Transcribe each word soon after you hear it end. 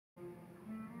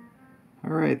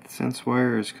Alright, the sense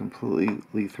wire is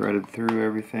completely threaded through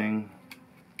everything.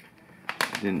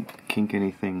 I didn't kink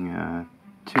anything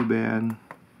too bad.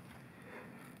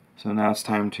 So now it's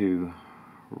time to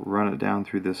run it down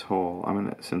through this hole.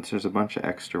 Since there's a bunch of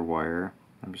extra wire,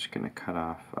 I'm just going to cut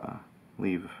off,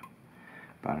 leave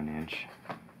about an inch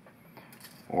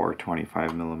or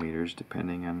 25 millimeters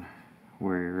depending on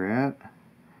where you're at.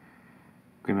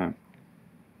 I'm going to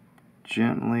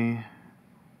gently,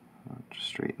 just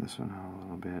straighten this one out a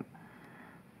little bit,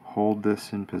 hold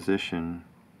this in position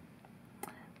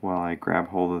while I grab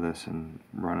hold of this and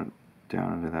run it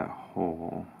down into that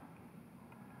hole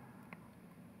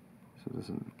so it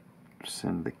doesn't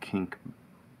send the kink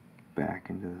back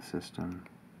into the system.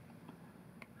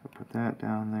 So put that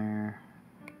down there.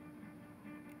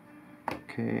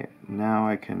 Okay, now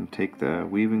I can take the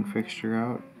weaving fixture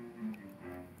out.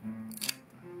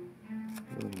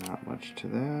 Really not much to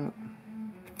that.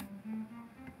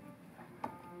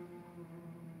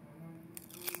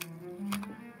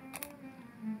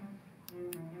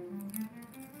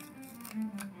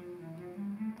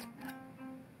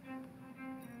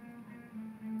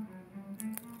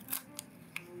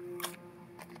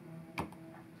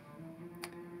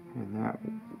 And that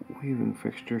weaving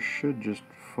fixture should just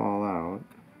fall out.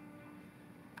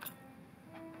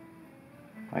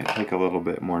 Might take a little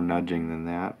bit more nudging than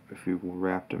that if you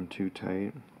wrapped them too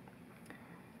tight.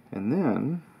 And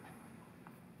then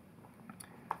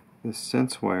this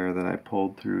sense wire that I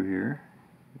pulled through here,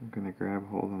 I'm going to grab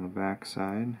hold on the back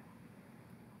side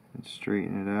and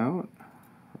straighten it out,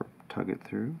 or tug it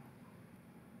through.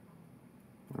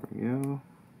 There we go.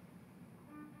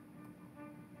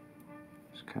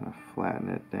 Just kind of flatten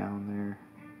it down there.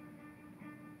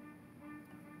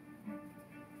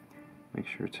 Make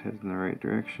sure it's headed in the right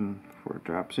direction before it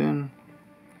drops in.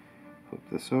 Flip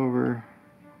this over.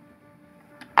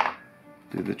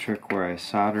 Do the trick where I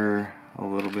solder a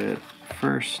little bit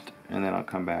first, and then I'll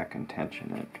come back and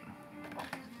tension it.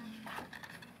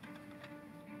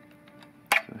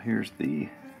 So here's the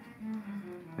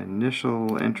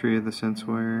initial entry of the sense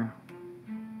wire.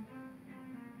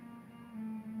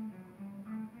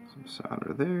 Some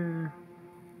solder there,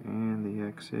 and the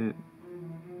exit.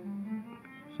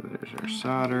 So there's our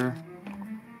solder.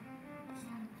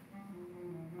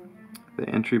 The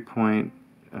entry point,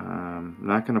 I'm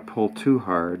not going to pull too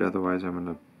hard, otherwise I'm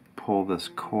going to pull this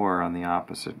core on the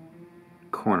opposite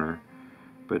corner,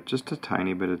 but just a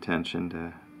tiny bit of tension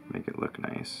to make it look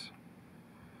nice.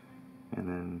 And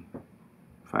then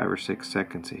 5 or 6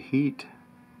 seconds of heat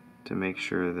to make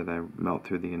sure that I melt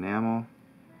through the enamel.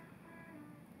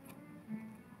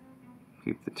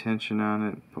 Keep the tension on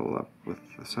it, pull up with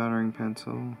the soldering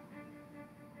pencil.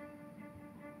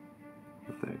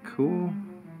 Let that cool.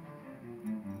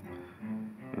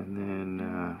 And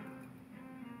then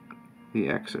the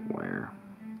exit wire.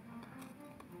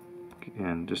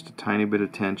 Again, just a tiny bit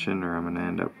of tension, or I'm going to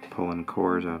end up pulling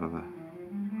cores out of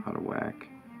whack.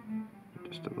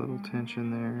 Just a little tension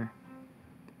there.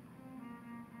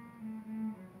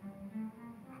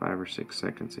 5 or 6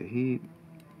 seconds of heat.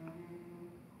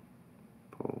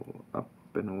 Pull up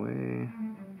and away.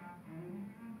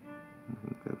 I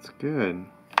think that's good.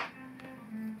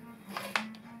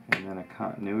 And then a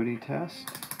continuity test.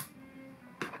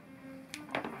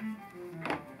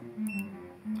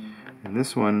 And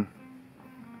this one,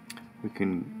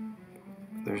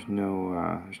 there's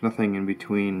nothing in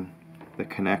between the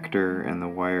connector and the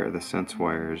wire, the sense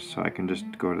wires, so I can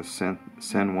just go to Sen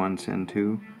 1, Sen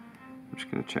 2. I'm just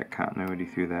going to check continuity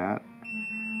through that.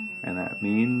 And that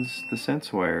means the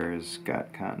sense wire has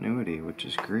got continuity, which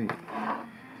is great.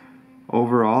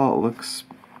 Overall, it looks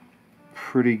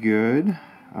pretty good.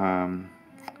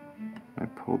 I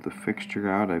pulled the fixture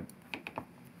out. I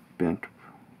bent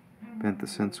the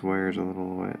sense wires a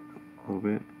little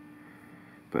bit,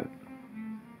 but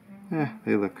yeah,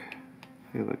 they look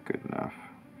good enough.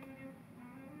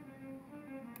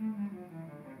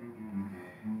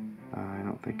 I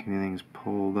don't think anything's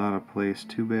pulled out of place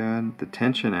too bad. The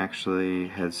tension actually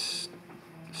has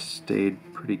stayed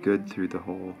pretty good through the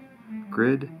whole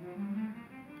grid,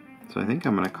 so I think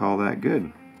I'm going to call that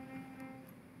good.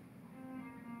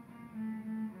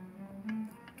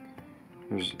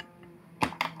 There's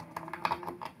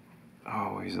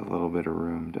always a little bit of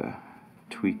room to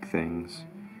tweak things,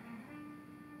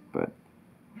 but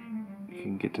you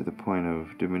can get to the point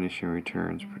of diminishing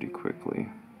returns pretty quickly.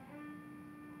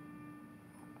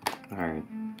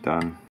 Alright, done.